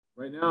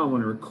Right now, I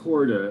want to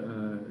record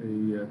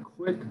a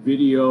quick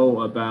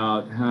video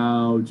about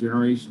how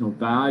generational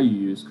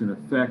values can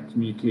affect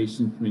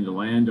communication between the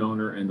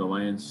landowner and the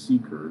land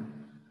seeker.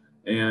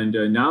 And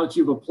now that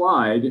you've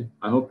applied,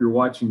 I hope you're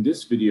watching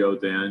this video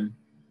then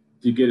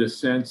to get a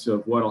sense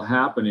of what will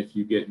happen if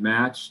you get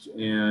matched.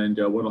 And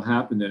what will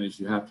happen then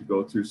is you have to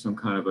go through some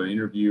kind of an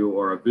interview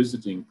or a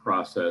visiting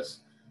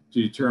process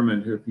to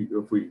determine if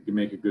we can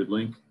make a good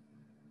link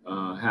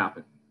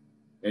happen.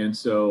 And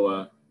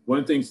so one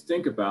of the things to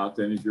think about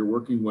then is you're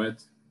working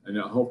with, and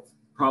I hope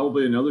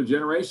probably another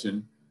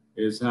generation,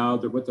 is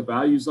what the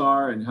values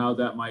are and how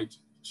that might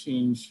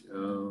change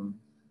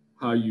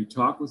how you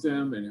talk with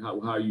them and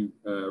how you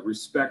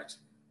respect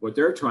what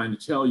they're trying to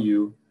tell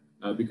you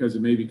because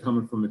it may be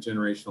coming from a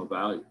generational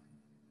value.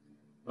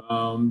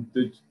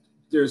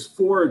 There's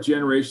 4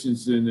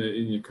 generations in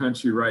the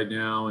country right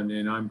now,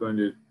 and I'm going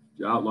to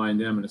outline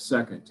them in a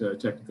second,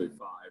 technically 5,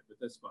 but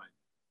that's fine.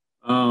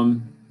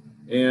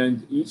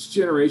 And each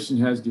generation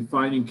has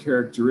defining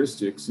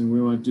characteristics, and we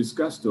want to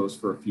discuss those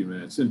for a few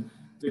minutes. And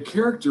the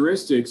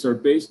characteristics are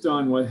based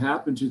on what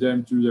happened to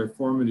them through their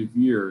formative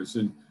years.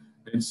 And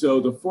so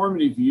the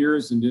formative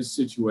years in this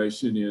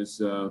situation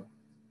is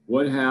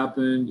what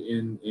happened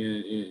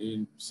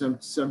in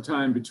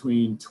sometime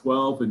between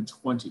 12 and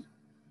 20,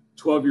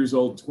 12 years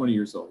old, 20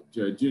 years old.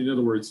 In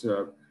other words,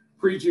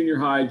 pre-junior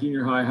high,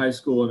 junior high, high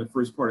school, and the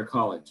first part of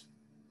college.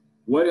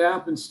 What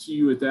happens to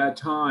you at that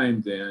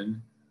time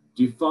then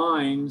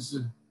defines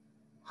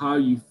how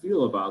you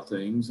feel about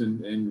things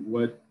and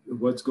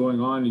what's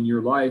going on in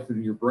your life and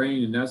in your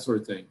brain and that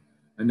sort of thing.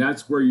 And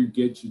that's where you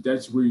get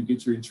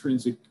your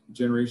intrinsic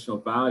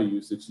generational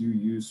values that you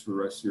use for the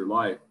rest of your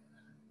life.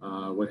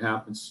 What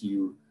happens to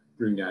you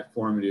during that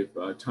formative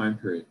time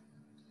period.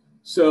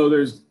 So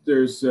there's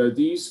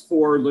these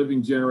 4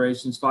 living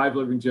generations, 5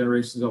 living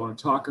generations I want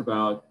to talk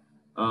about.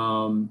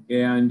 And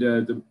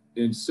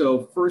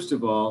so first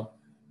of all,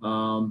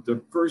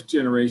 the first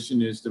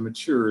generation is the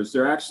matures.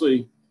 They're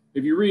actually,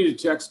 if you read a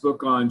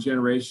textbook on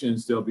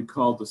generations, they'll be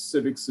called the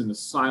civics and the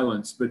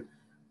silents. But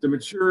the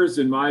matures,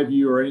 in my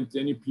view, are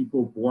any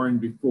people born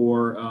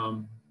before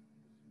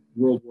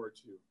World War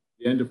II,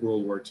 the end of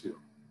World War II.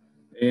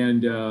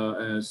 And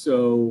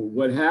so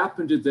what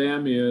happened to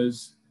them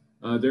is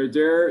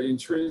their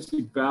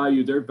intrinsic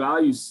value, their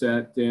value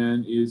set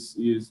then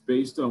is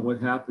based on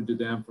what happened to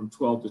them from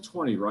 12 to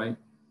 20, right?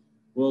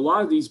 Well, a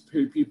lot of these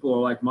people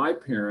are like my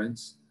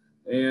parents,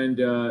 and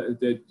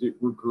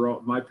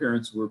my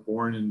parents were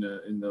born in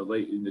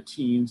the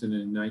teens and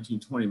in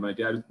 1920. My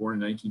dad was born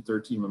in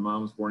 1913. My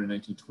mom was born in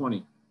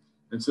 1920,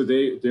 and so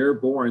they're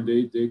born.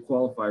 They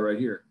qualify right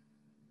here.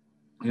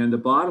 And the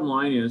bottom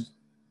line is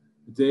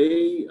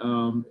they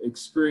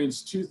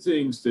experienced two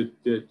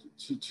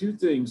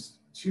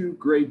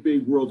great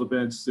big world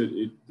events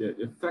that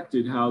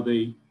affected how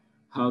they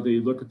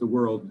look at the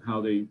world and how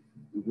they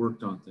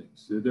worked on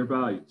things. Their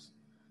values.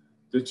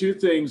 The 2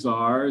 things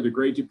are the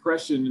Great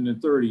Depression in the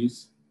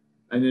 30s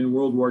and then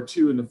World War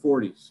II in the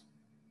 40s.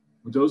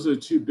 Those are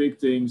the 2 big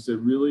things that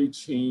really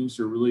changed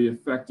or really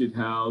affected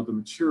how the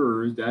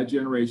maturers, that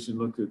generation,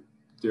 look at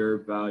their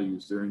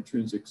values, their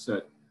intrinsic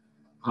set,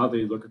 how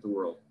they look at the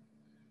world.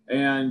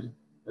 And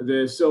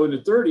so in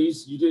the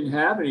 30s, you didn't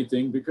have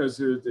anything because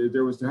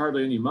there was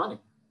hardly any money,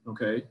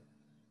 okay?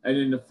 And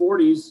in the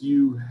 40s,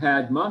 you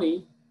had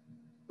money,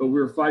 but we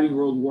were fighting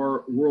world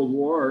war,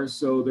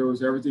 so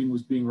everything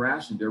was being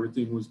rationed.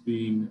 Everything was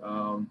being,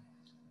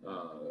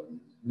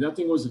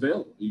 nothing was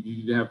available. You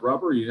didn't have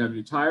rubber, you didn't have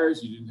new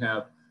tires, you didn't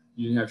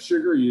have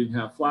sugar, you didn't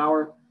have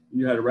flour,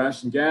 you had to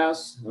ration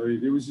gas.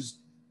 It was just,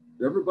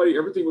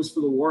 everything was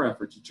for the war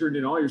effort. You turned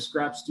in all your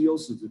scrap steel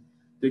so that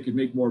they could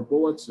make more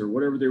bullets or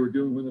whatever they were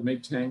doing with it,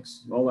 make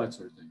tanks, all that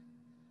sort of thing.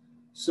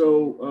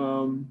 So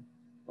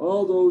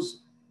all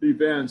those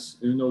events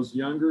in those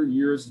younger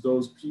years,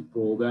 those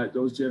people,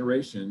 those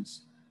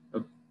generations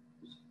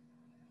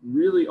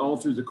really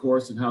altered the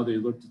course and how they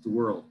looked at the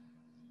world.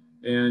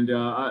 And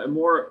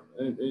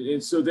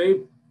so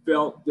they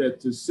felt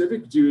that the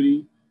civic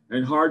duty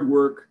and hard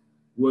work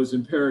was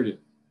imperative.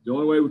 The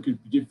only way we could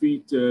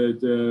defeat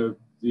the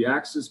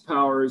Axis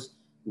powers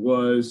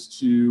was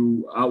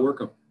to outwork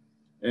them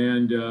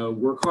and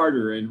work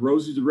harder. And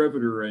Rosie the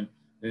Riveter and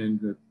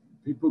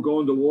people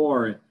going to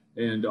war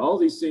and all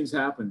these things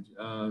happened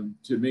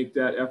to make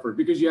that effort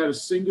because you had a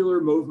singular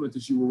movement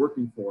that you were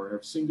working for,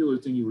 a singular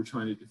thing you were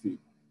trying to defeat.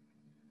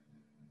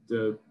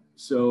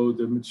 So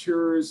the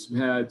matures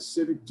had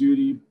civic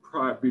duty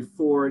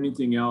before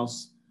anything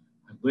else,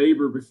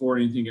 labor before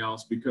anything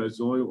else, because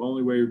the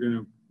only way you're going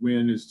to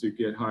win is to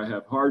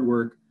have hard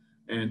work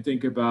and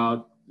think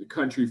about the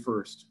country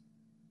first.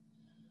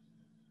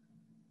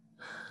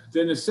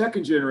 Then the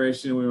second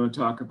generation we want to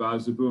talk about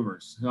is the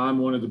boomers. I'm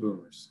one of the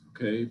boomers,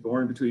 okay?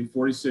 Born between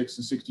 46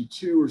 and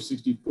 62 or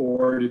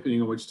 64,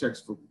 depending on which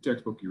textbook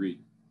you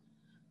read.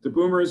 The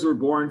boomers were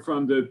born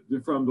from the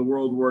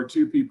World War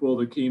II people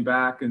that came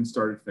back and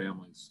started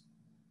families.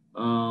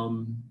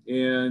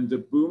 And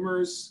the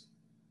boomers,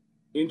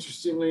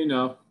 interestingly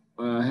enough,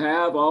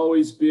 have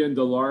always been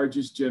the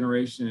largest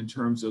generation in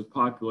terms of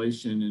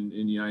population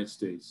in the United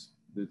States,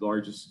 the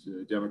largest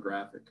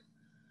demographic.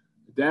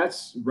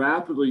 That's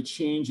rapidly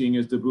changing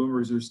as the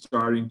boomers are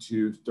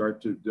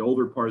the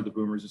older part of the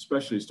boomers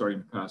especially starting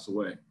to pass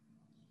away.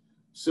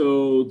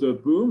 So the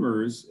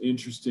boomers,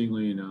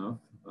 interestingly enough,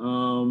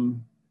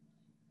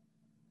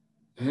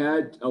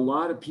 had a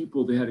lot of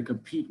people they had to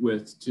compete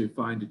with to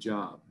find a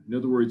job. In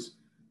other words,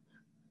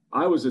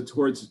 I was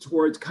towards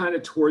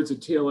the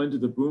tail end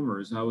of the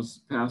boomers. I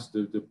was past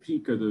the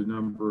peak of the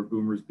number of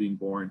boomers being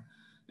born.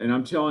 And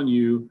I'm telling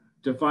you,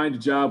 to find a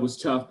job was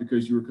tough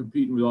because you were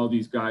competing with all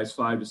these guys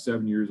 5 to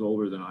 7 years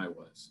older than I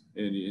was.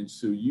 And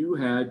so you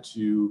had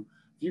to,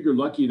 if you were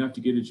lucky enough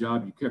to get a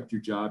job, you kept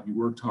your job, you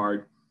worked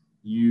hard,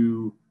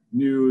 you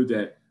knew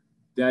that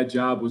that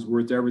job was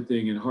worth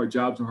everything, and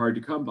jobs are hard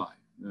to come by.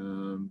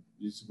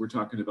 We're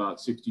talking about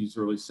 60s,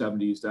 early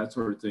 70s, that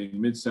sort of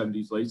thing, mid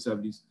 70s, late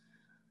 70s.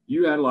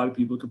 You had a lot of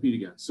people to compete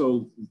against.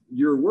 So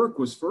your work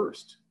was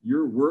first.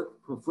 Your work,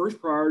 first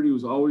priority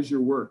was always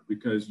your work,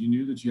 because you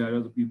knew that you had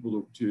other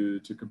people to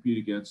compete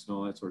against and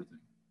all that sort of thing.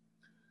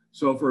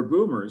 So for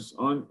boomers,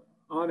 on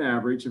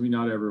average, I mean,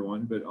 not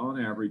everyone, but on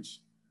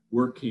average,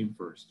 work came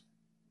first.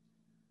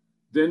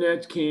 Then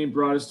that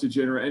brought us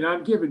to and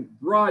I'm giving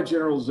broad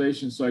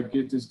generalizations so I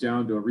get this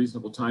down to a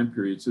reasonable time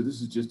period. So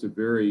this is just a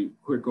very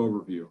quick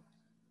overview.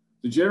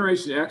 The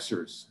Generation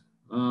Xers,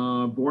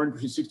 born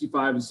between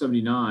 65 and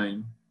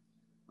 79,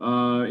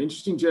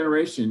 interesting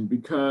generation,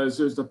 because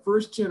there's the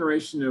first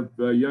generation of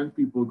young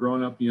people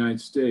growing up in the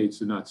United States,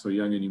 and not so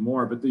young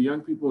anymore, but the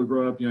young people who are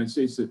growing up in the United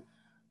States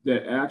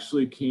that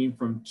actually came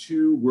from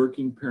 2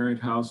 working parent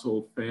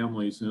household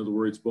families. In other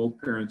words, both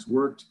parents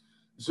worked.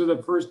 So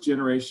the first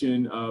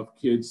generation of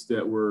kids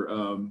that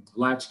were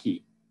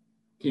latchkey,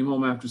 came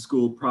home after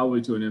school,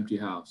 probably to an empty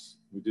house.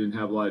 We didn't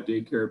have a lot of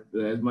daycare,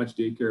 as much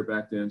daycare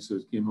back then, so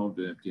it came home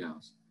to an empty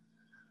house.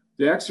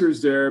 The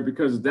Xers there,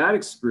 because of that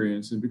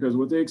experience and because of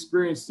what they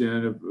experienced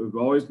then of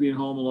always being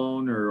home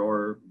alone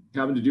or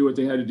having to do what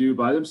they had to do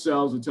by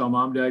themselves until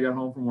mom and dad got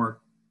home from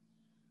work,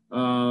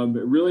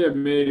 really have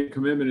made a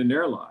commitment in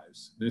their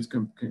lives. And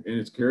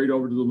it's carried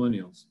over to the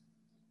millennials.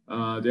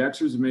 The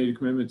Xers have made a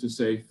commitment to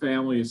say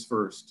family is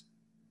first.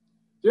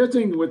 The other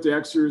thing with the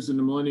Xers and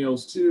the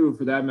millennials too,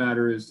 for that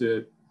matter, is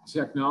that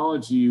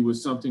technology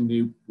was something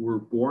they were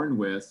born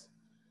with.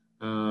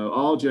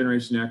 All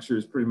Generation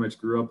Xers pretty much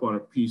grew up on a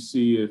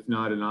PC, if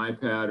not an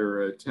iPad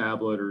or a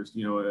tablet or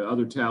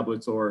other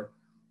tablets or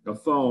a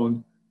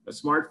phone, a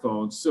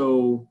smartphone.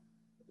 So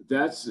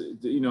that's,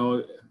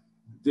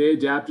 they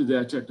adapted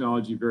that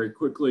technology very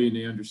quickly and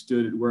they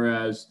understood it.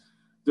 Whereas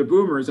the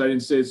boomers, I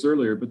didn't say this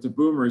earlier, but the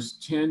boomers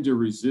tend to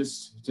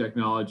resist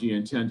technology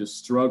and tend to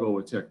struggle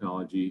with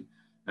technology.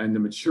 And the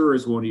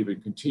matures won't even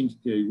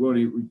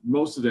continue.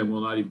 Most of them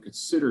will not even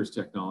consider it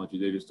technology.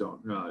 They just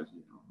don't.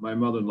 My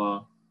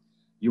mother-in-law,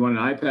 you want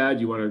an iPad?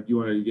 You want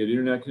to get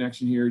internet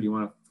connection here? Do you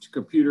want a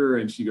computer?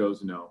 And she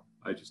goes, no,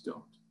 I just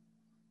don't.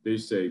 They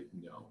say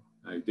no.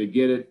 They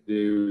get it.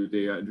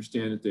 They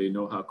understand it. They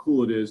know how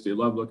cool it is. They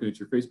love looking at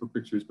your Facebook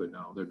pictures, but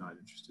no, they're not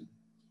interested.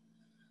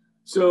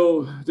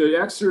 So the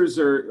Xers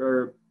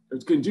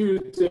can do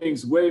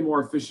things way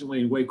more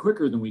efficiently and way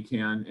quicker than we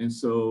can, and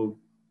so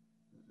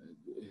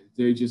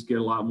they just get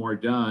a lot more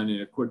done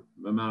in a quick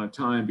amount of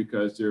time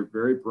because they're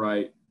very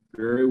bright,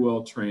 very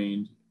well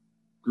trained,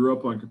 grew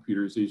up on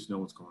computers. They just know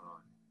what's going on.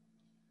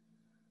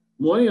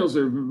 Millennials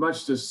are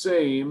much the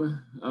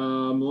same.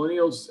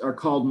 Millennials are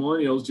called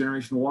millennials,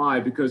 Generation Y,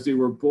 because they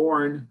were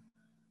born.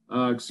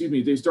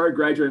 They started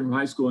graduating from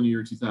high school in the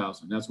year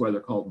 2000. That's why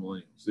they're called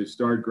millennials. They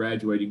started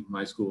graduating from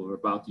high school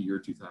about the year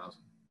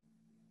 2000.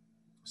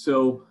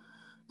 So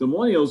the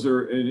millennials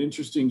are an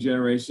interesting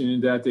generation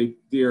in that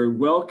they are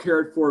well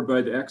cared for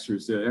by the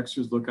Xers. The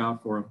Xers look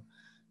out for them.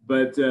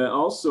 But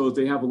also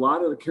they have a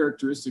lot of the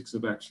characteristics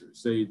of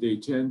Xers. They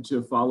tend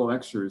to follow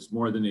Xers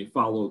more than they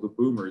follow the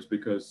boomers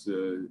because,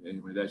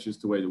 anyway, that's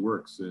just the way it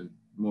works.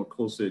 More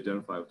closely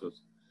identify with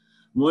those.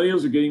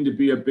 Millennials are getting to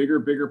be a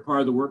bigger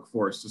part of the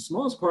workforce. The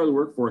smallest part of the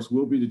workforce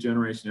will be the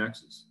Generation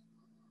X's.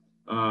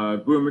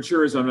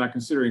 Matures I'm not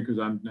considering because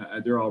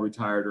they're all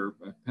retired or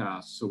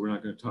passed, so we're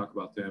not going to talk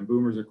about them.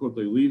 Boomers are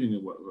quickly leaving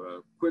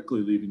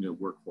the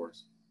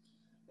workforce.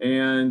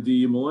 And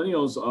the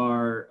millennials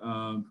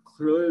are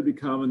clearly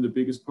becoming the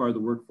biggest part of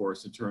the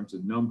workforce in terms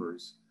of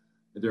numbers.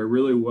 They're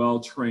really well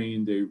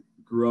trained. They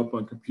grew up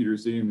on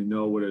computers. They didn't even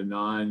know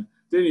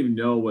they didn't even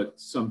know what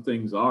some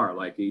things are,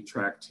 like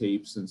 8-track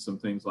tapes and some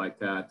things like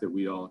that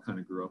we all kind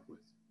of grew up with.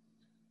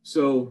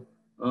 So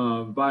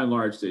by and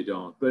large, they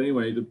don't. But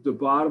anyway, the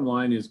bottom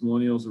line is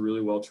millennials are really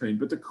well trained.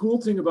 But the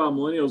cool thing about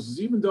millennials is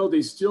even though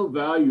they still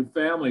value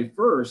family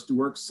first,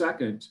 work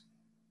second,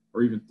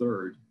 or even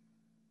third,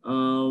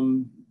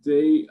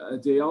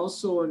 they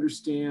also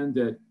understand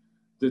that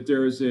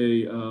there is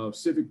a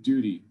civic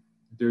duty.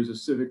 There's a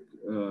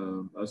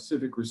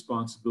civic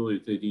responsibility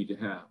that they need to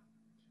have.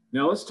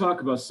 Now let's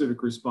talk about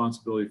civic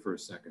responsibility for a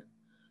second.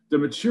 The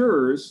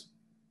matures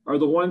are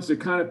the ones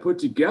that kind of put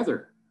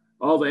together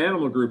all the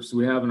animal groups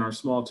we have in our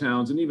small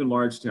towns and even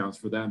large towns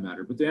for that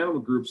matter. But the animal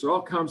groups are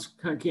all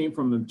came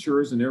from the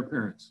matures and their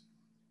parents,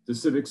 the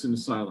civics and the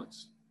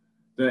silence.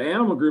 The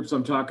animal groups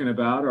I'm talking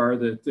about are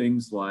the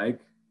things like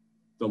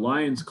the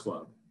Lions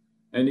Club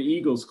and the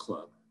Eagles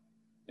Club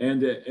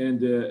and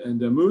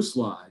the Moose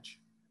Lodge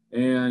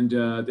and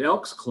the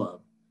Elks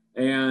Club.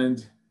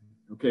 And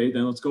okay,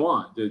 then let's go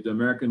on. The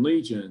American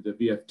Legion, the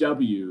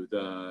VFW,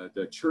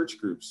 the church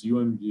groups, the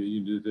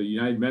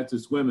United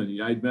Methodist Women, the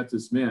United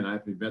Methodist Men. I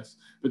have to be Methodist,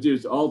 but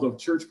there's all the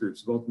church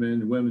groups, both men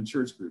and women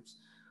church groups.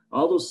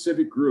 All those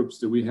civic groups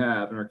that we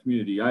have in our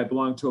community. I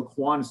belong to a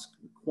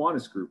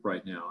Kiwanis group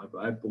right now.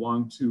 I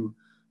belong to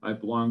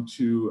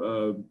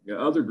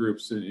other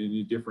groups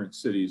in different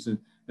cities. And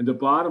the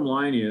bottom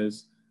line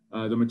is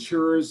the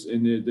matures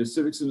and the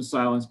civics and the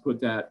silence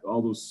put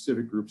all those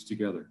civic groups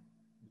together.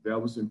 That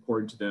was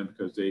important to them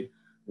because they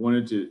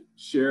wanted to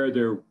share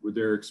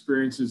their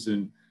experiences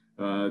in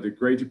the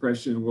Great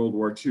Depression and World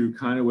War II,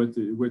 kind of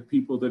with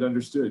people that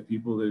understood,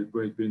 people that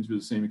had been through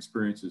the same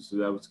experiences. So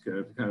that was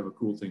kind of a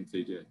cool thing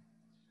they did.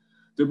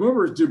 The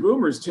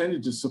boomers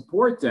tended to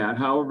support that.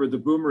 However, the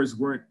boomers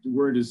weren't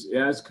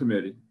as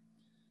committed.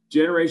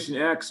 Generation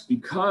X,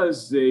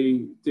 because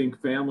they think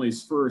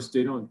families first,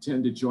 they don't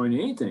tend to join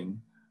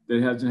anything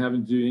that hasn't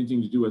having to do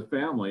anything to do with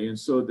family. And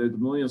so the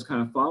millennials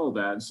kind of follow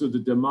that. And so the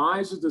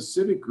demise of the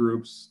civic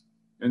groups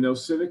and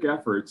those civic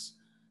efforts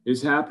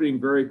is happening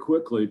very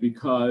quickly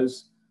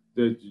because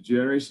the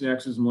Generation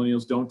Xers and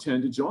millennials don't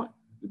tend to join,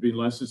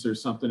 unless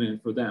there's something in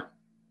it for them.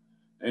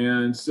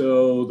 And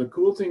so the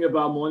cool thing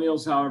about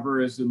millennials,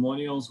 however, is the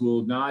millennials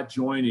will not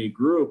join a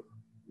group,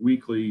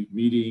 weekly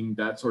meeting,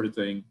 that sort of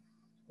thing,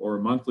 or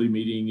a monthly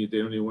meeting.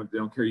 They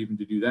don't care even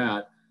to do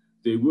that.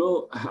 They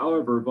will,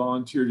 however,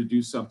 volunteer to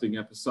do something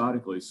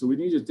episodically. So we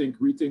need to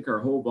rethink our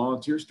whole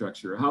volunteer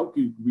structure. How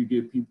could we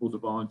get people to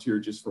volunteer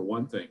just for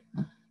one thing,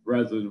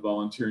 rather than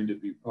volunteering to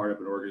be part of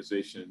an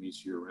organization that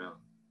meets year round?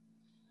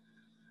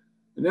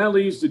 And that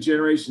leaves the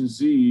Generation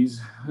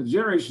Zs. The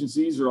Generation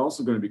Zs are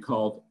also going to be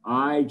called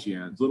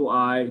iGens, little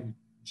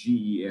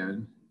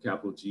I-G-E-N,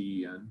 capital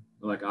G-E-N,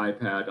 like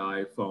iPad,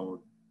 iPhone,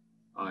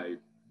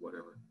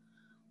 whatever,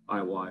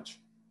 iWatch.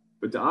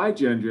 But the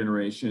iGen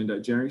generation, that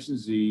Generation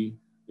Z,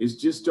 is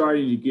just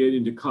starting to get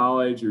into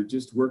college or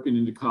just working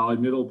into college,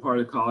 middle part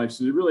of college.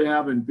 So they really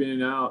haven't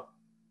been out.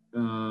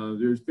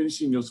 They're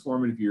finishing those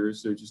formative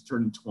years. They're just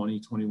turning 20,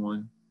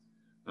 21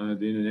 in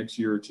the next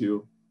year or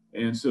two.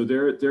 And so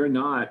they're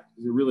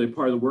really a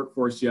part of the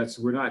workforce yet.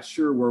 So we're not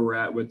sure where we're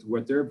at with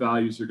what their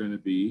values are going to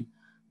be.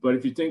 But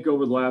if you think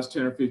over the last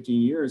 10 or 15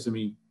 years, I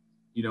mean,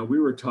 we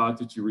were taught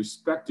that you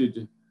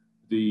respected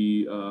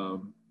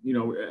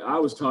I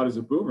was taught as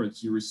a boomer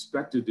that you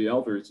respected the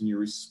elders and you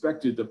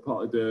respected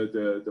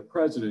the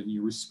president and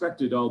you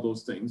respected all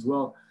those things.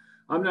 Well,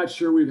 I'm not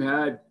sure we're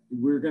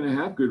going to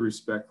have good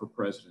respect for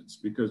presidents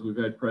because we've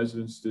had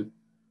presidents that,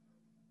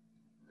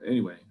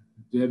 anyway,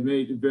 they have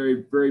made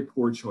very, very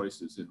poor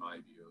choices in my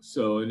view.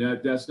 So, and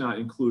that's not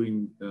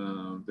including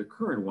the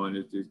current one.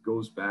 It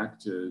goes back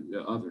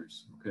to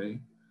others. Okay,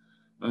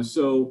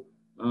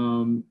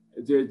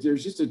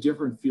 there's just a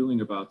different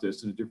feeling about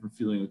this and a different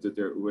feeling with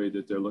the way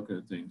that they're looking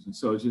at things. And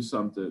so it's just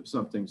some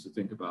things to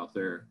think about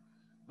there.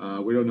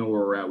 We don't know where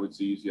we're at with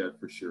Z's yet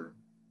for sure.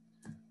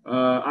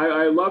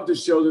 I love to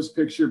show this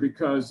picture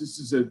because this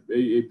is a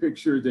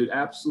picture that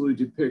absolutely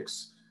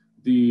depicts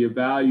the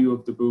value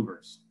of the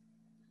boomers.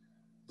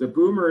 The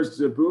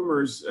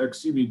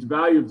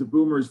value of the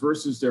boomers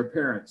versus their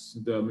parents,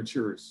 the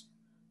matures.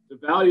 The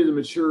value of the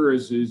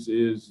matures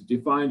is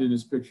defined in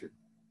this picture.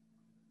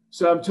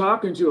 So I'm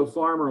talking to a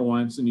farmer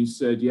once and he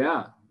said,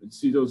 yeah,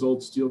 see those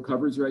old steel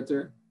cupboards right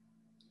there?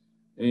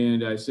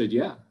 And I said,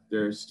 yeah,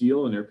 they're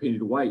steel and they're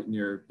painted white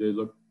and they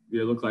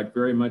look like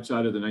very much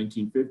out of the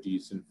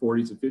 1950s and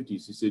 40s and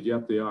 50s. He said,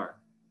 yep, they are.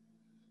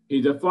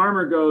 The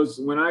farmer goes,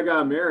 when I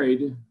got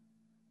married,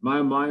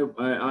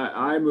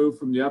 I moved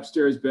from the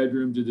upstairs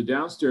bedroom to the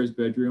downstairs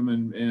bedroom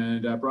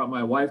and I brought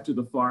my wife to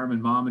the farm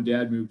and mom and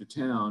dad moved to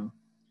town.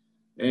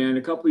 And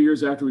a couple of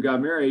years after we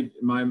got married,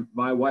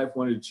 my wife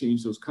wanted to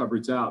change those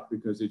cupboards out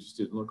because they just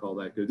didn't look all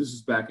that good. This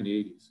was back in the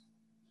 80s.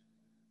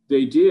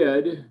 They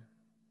did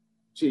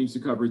change the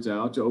cupboards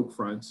out to oak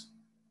fronts,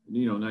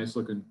 nice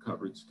looking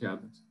cupboards,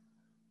 cabinets.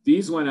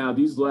 These went out,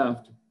 these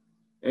left.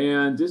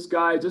 And this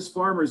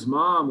farmer's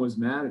mom was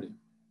mad at him.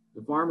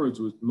 The farmer's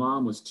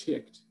mom was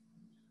ticked.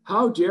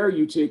 How dare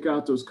you take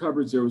out those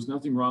cupboards? There was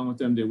nothing wrong with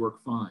them. They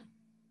work fine.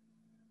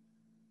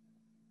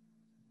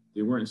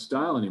 They weren't in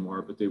style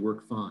anymore, but they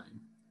work fine.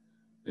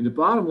 And the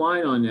bottom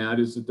line on that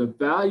is that the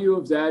value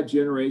of that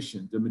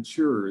generation, the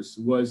matures,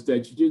 was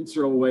that you didn't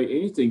throw away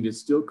anything that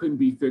still couldn't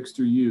be fixed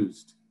or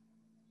used.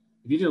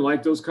 If you didn't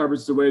like those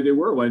cupboards the way they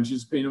were, why didn't you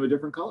just paint them a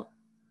different color?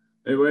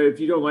 Anyway, if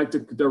you don't like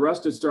the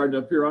rust that's starting to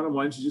appear on them,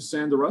 why don't you just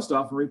sand the rust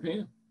off and repaint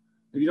them?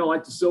 If you don't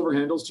like the silver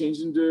handles, change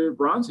them to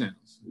bronze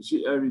handles.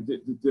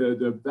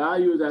 The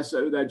value of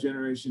that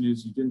generation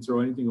is you didn't throw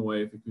anything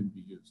away if it couldn't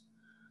be used.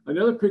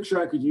 Another picture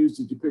I could use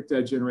to depict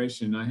that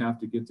generation, and I have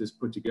to get this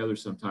put together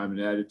sometime and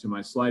add it to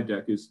my slide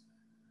deck, is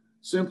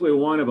simply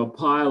one of a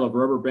pile of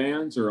rubber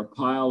bands or a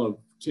pile of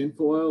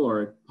tinfoil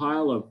or a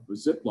pile of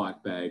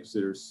Ziploc bags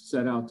that are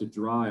set out to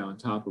dry on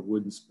top of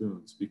wooden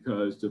spoons,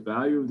 because the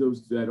value of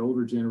that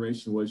older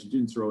generation was you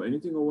didn't throw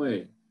anything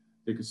away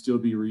that could still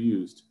be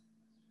reused.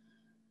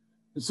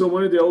 And so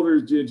one of the older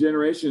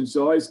generations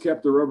always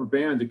kept the rubber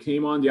band that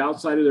came on the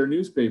outside of their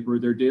newspaper,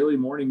 their daily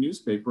morning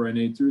newspaper, and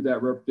they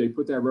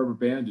put that rubber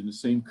band in the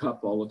same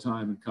cup all the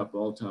time, and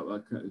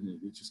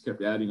it just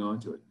kept adding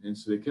on to it. And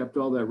so they kept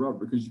all that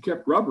rubber, because you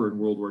kept rubber in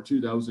World War II.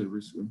 That was an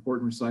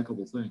important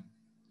recyclable thing.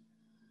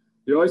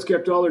 They always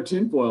kept all their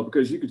tinfoil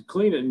because you could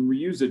clean it and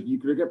reuse it. You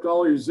could have kept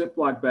all your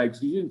Ziploc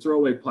bags. You didn't throw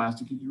away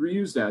plastic. You could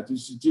reuse that. You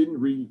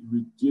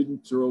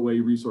didn't throw away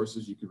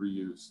resources you could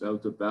reuse. That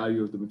was the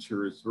value of the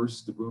materials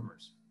versus the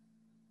boomers.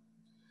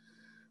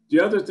 The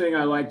other thing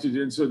I like to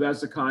do, and so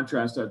that's the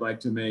contrast I'd like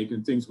to make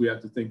and things we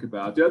have to think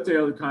about. The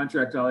other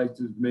contrast I like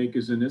to make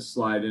is in this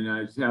slide, and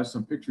I have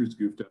some pictures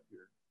goofed up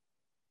here.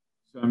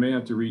 So I may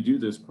have to redo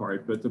this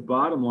part, but the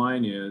bottom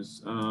line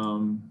is,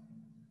 hang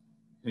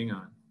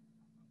on.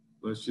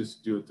 Let's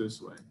just do it this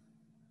way.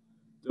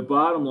 The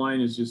bottom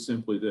line is just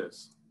simply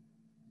this.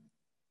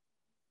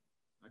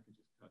 I can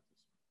just cut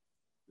this.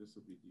 This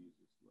will be the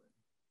easiest way.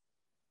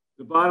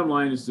 The bottom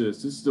line is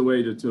this. This is the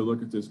way to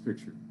look at this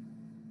picture.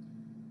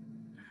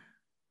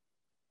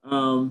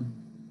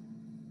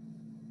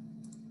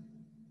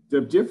 The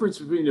difference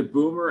between the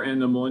boomer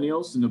and the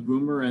millennials and the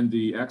boomer and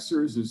the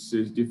Xers is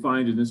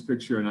defined in this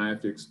picture, and I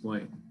have to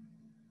explain.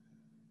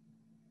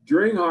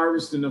 During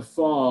harvest in the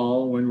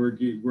fall, when we're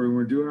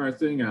doing our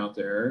thing out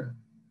there,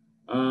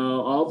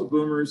 all the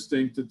boomers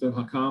think that the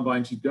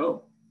combine should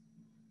go.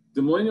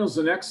 The millennials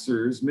and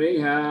Xers may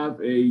have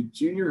a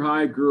junior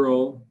high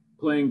girl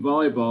playing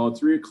volleyball at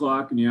 3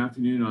 o'clock in the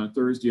afternoon on a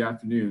Thursday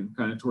afternoon,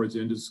 kind of towards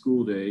the end of the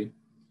school day,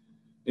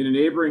 in a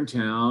neighboring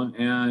town,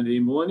 and a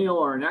millennial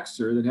or an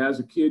Xer that has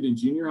a kid in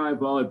junior high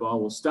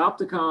volleyball will stop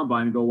the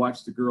combine and go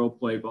watch the girl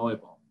play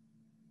volleyball.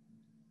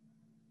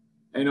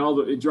 And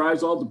it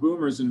drives all the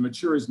boomers and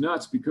matures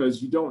nuts,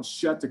 because you don't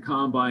shut the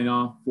combine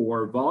off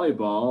for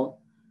volleyball.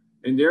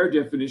 In their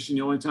definition,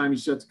 the only time you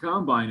shut the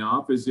combine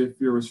off is if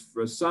there was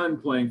a son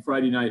playing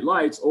Friday Night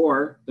Lights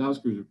or the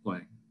Huskers are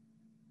playing.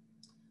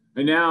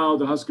 And now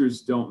the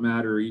Huskers don't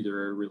matter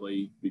either,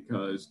 really,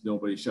 because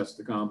nobody shuts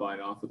the combine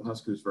off for the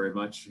Huskers very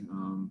much.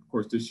 Of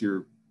course, this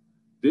year,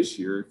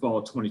 fall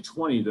of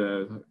 2020,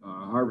 the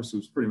harvest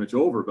was pretty much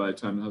over by the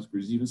time the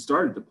Huskers even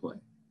started to play.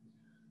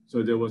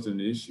 So there wasn't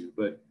an issue.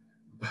 But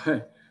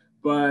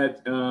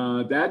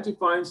that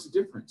defines the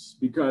difference,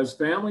 because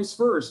families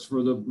first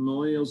for the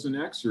millennials and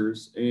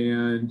Xers,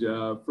 and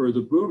for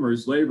the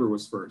boomers, labor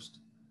was first.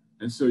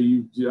 And so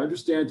you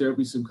understand there'll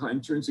be some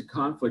intrinsic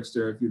conflicts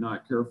there if you're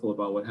not careful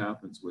about what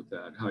happens with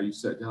that. How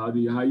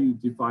you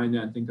define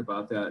that and think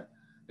about that,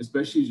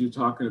 especially as you're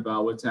talking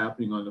about what's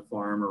happening on the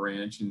farm or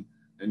ranch and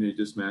the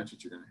mismatch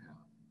that you're going to have.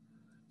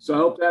 So I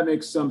hope that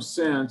makes some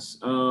sense.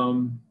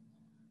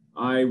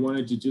 I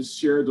wanted to just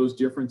share those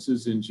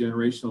differences in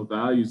generational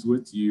values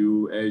with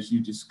you as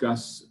you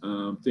discuss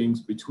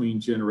things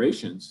between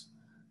generations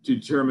to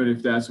determine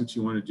if that's what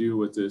you want to do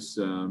with this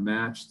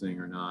match thing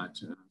or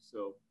not.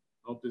 So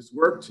I hope this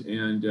worked,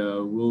 and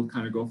we'll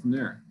kind of go from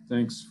there.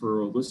 Thanks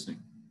for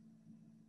listening.